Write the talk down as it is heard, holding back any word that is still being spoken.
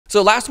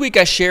So last week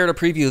I shared a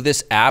preview of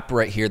this app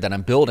right here that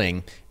I'm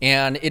building,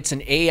 and it's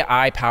an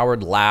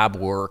AI-powered lab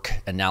work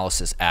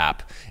analysis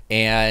app.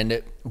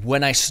 And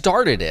when I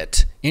started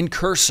it in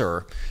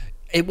Cursor,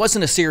 it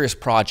wasn't a serious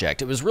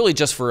project. It was really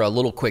just for a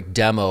little quick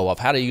demo of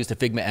how to use the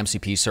Figma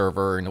MCP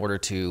server in order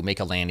to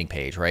make a landing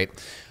page, right?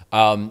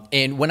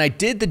 And when I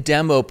did the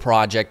demo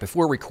project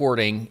before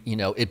recording,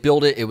 it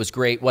built it, it was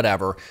great,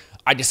 whatever.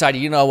 I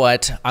decided, you know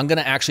what, I'm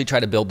gonna actually try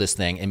to build this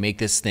thing and make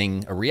this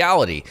thing a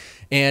reality.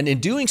 And in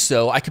doing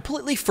so, I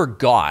completely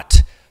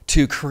forgot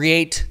to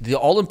create the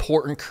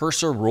all-important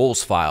cursor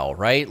rules file,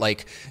 right?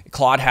 Like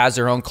Claude has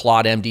their own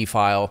claude.md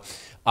file,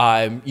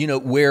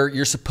 where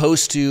you're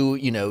supposed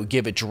to,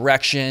 give it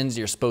directions,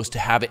 you're supposed to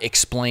have it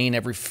explain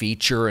every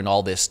feature and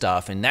all this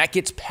stuff. And that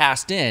gets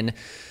passed in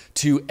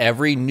to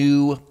every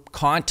new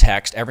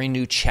context, every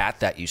new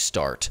chat that you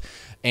start.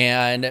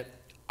 And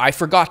I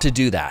forgot to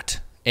do that.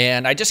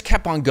 And I just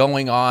kept on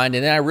going on,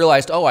 and then I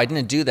realized, oh, I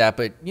didn't do that,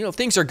 but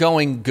things are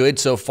going good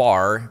so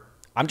far.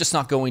 I'm just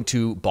not going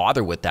to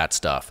bother with that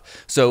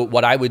stuff. So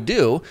what I would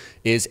do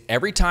is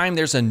every time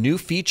there's a new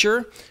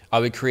feature,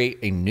 I would create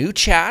a new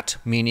chat,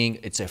 meaning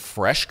it's a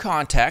fresh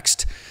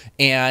context,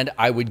 and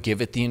I would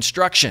give it the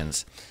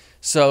instructions.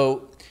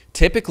 So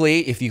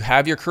typically, if you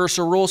have your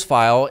cursor rules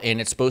file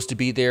and it's supposed to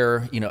be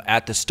there,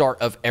 at the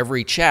start of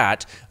every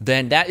chat,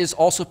 then that is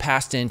also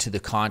passed into the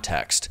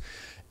context.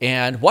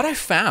 And what I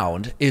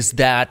found is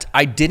that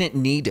I didn't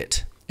need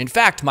it. In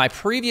fact, my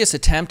previous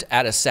attempt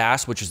at a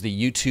SaaS, which is the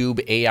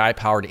YouTube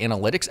AI-powered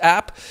analytics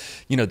app,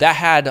 that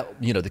had,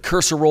 the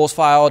cursor rules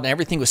file and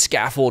everything was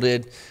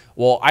scaffolded.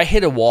 Well, I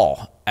hit a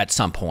wall at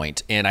some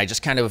point and I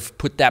just kind of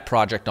put that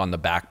project on the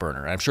back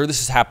burner. And I'm sure this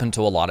has happened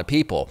to a lot of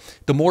people.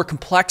 The more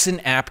complex an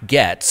app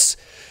gets,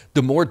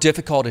 the more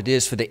difficult it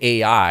is for the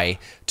AI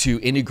to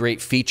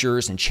integrate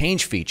features and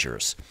change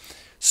features.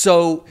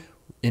 So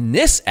in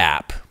this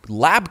app,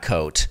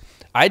 LabCoat,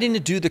 I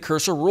didn't do the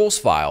cursor rules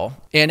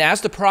file. And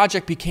as the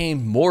project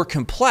became more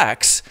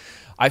complex,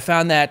 I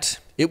found that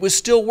it was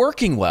still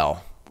working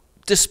well,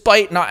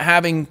 despite not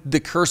having the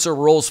cursor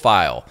rules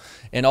file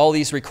and all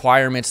these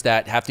requirements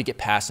that have to get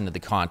passed into the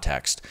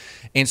context.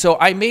 And so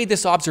I made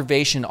this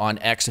observation on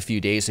X a few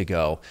days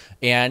ago,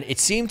 and it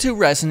seemed to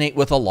resonate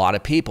with a lot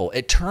of people.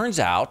 It turns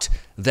out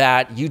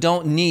that you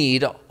don't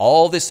need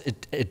all this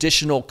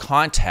additional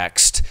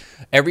context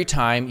every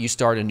time you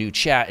start a new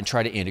chat and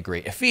try to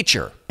integrate a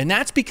feature. And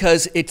that's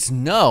because it's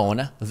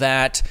known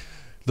that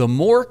the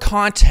more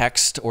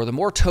context or the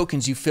more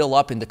tokens you fill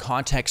up in the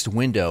context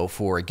window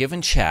for a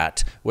given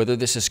chat, whether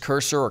this is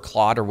Cursor or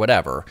Claude or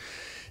whatever,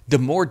 the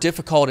more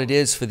difficult it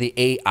is for the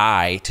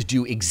AI to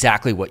do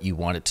exactly what you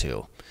want it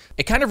to.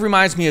 It kind of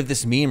reminds me of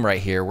this meme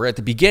right here, where at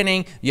the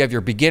beginning, you have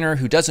your beginner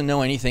who doesn't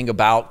know anything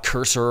about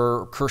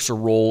cursor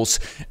rules,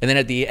 and then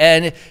at the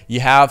end, you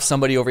have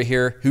somebody over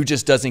here who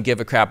just doesn't give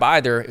a crap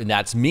either, and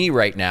that's me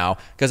right now,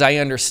 because I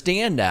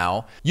understand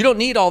now you don't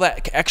need all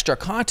that extra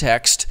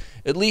context,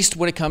 at least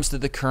when it comes to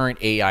the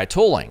current AI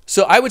tooling.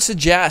 So I would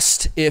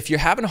suggest, if you're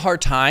having a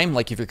hard time,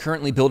 like if you're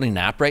currently building an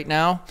app right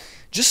now,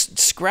 just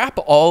scrap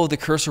all of the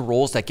cursor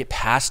rules that get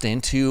passed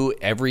into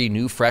every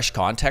new fresh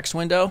context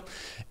window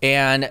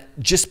and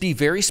just be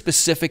very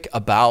specific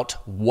about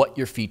what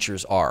your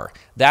features are.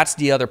 That's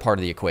the other part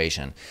of the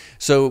equation.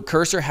 So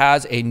Cursor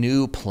has a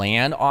new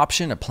plan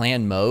option, a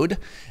plan mode,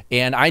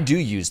 and I do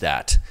use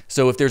that.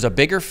 So if there's a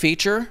bigger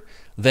feature,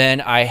 then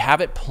I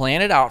have it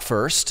plan it out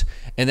first,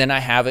 and then I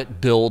have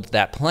it build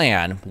that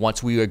plan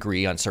once we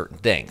agree on certain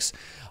things.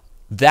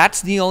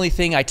 That's the only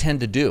thing I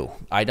tend to do.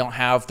 I don't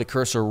have the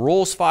cursor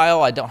rules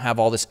file. I don't have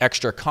all this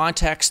extra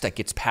context that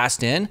gets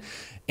passed in.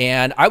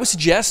 And I would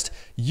suggest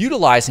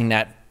utilizing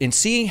that and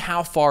seeing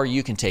how far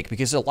you can take,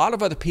 because a lot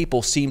of other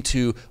people seem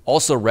to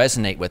also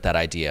resonate with that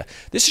idea.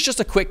 This is just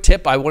a quick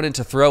tip I wanted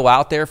to throw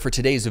out there for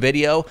today's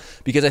video,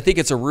 because I think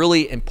it's a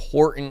really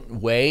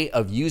important way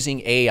of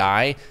using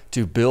AI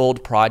to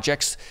build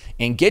projects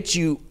and get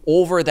you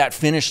over that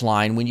finish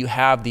line when you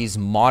have these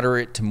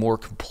moderate to more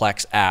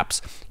complex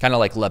apps, kind of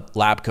like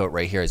LabCoat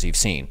right here, as you've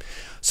seen.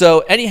 So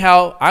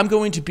anyhow, I'm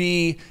going to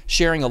be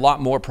sharing a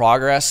lot more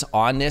progress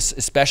on this,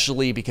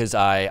 especially because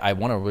I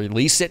want to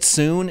release it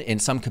soon in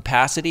some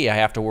capacity. I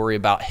have to worry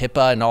about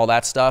HIPAA and all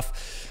that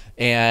stuff.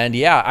 And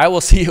yeah, I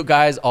will see you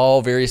guys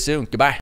all very soon. Goodbye.